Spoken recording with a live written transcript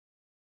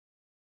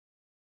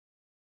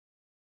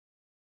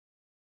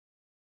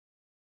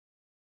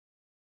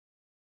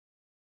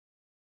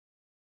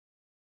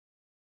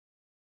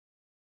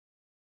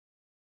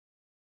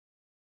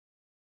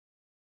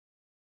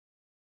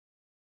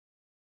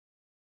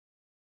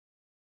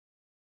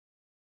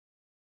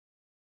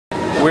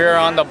We're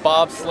on the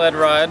bobsled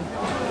ride.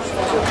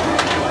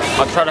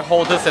 I'll try to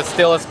hold this as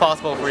still as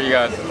possible for you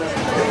guys.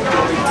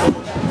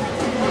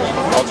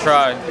 I'll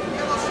try.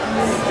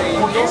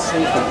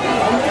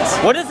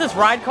 What is this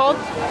ride called?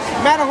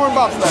 Matterhorn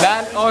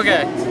Bobsled.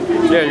 Okay.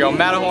 There you go,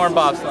 Matterhorn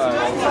Bobsled.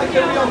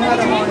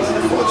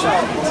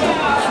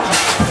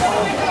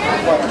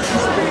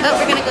 Oh,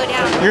 we're gonna go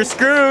down. You're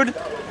screwed.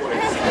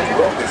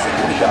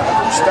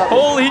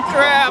 Holy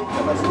crap.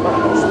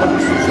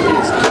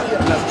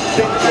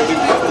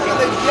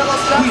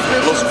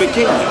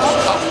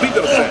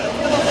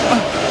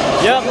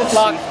 Yep, it's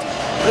locked.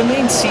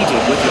 Remain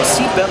seated with your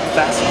seatbelt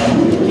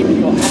fastened, keeping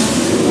your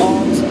hands,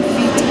 arms,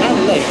 feet,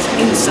 and legs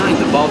inside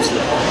the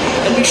bobsled.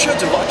 And be sure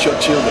to watch your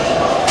children.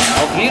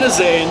 Auf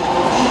Wiedersehen.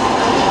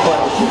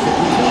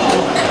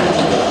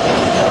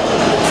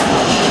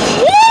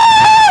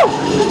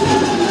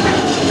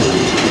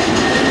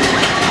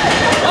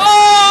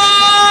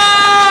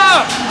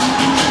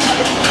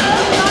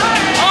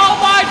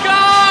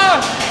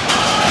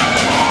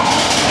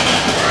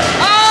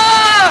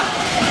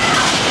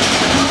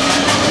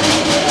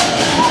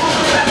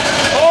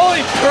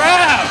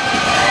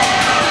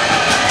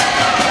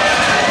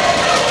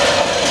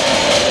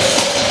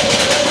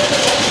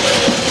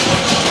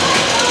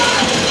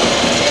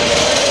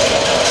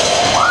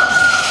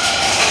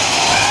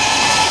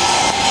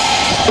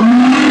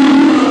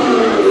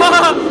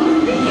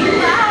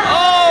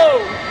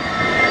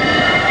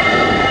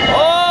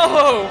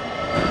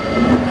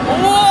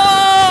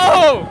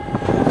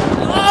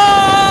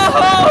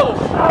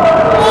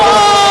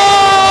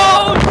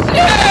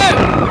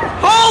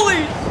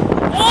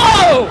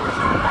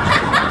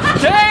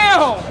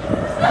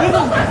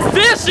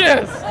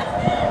 Vicious! I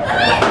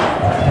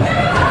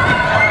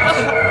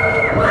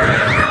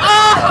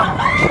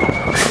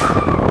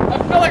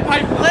feel like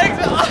my legs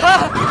are...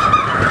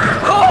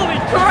 Holy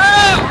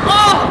crap!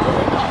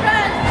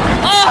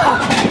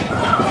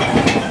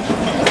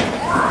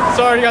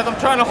 Sorry guys, I'm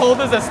trying to hold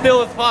this as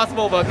still as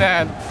possible, but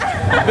man,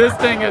 this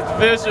thing is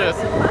vicious.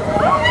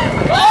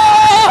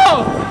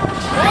 Oh!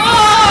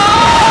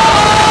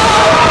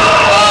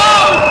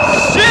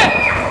 Shit!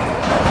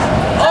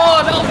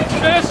 Oh, that was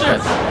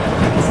vicious!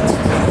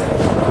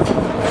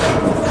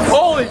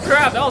 Holy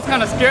crap, that was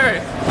kind of scary.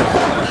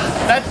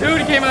 That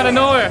dude came out of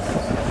nowhere.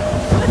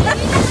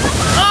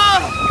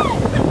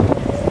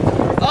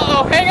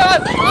 Uh-oh, hang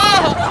on!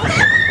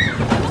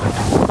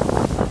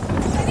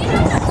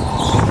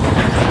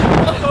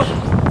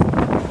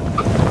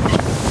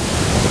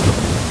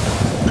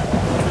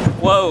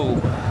 Whoa,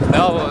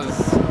 that was...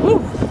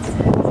 Whew.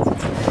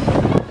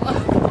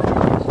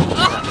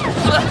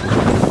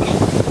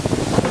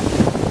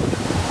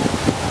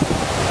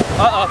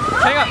 Uh-oh,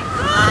 hang on.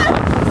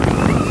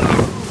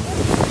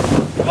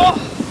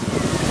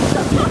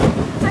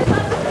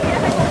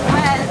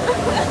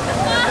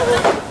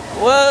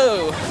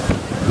 Whoa!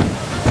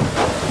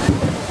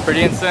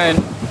 Pretty insane.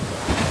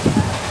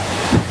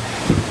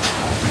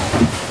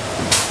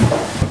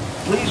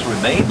 Please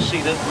remain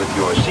seated with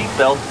your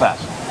seatbelt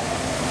fastened.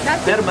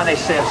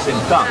 Permanecer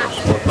sentados,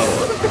 por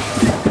favor.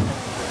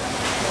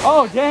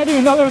 Oh, Daddy,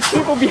 you know there was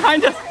people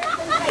behind us.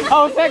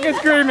 I was heckin'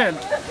 screaming.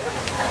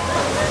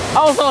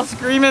 I was all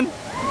screaming.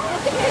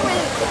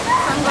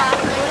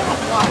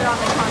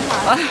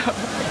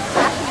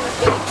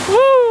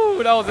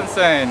 Woo! That was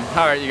insane.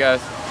 Alright, you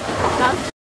guys.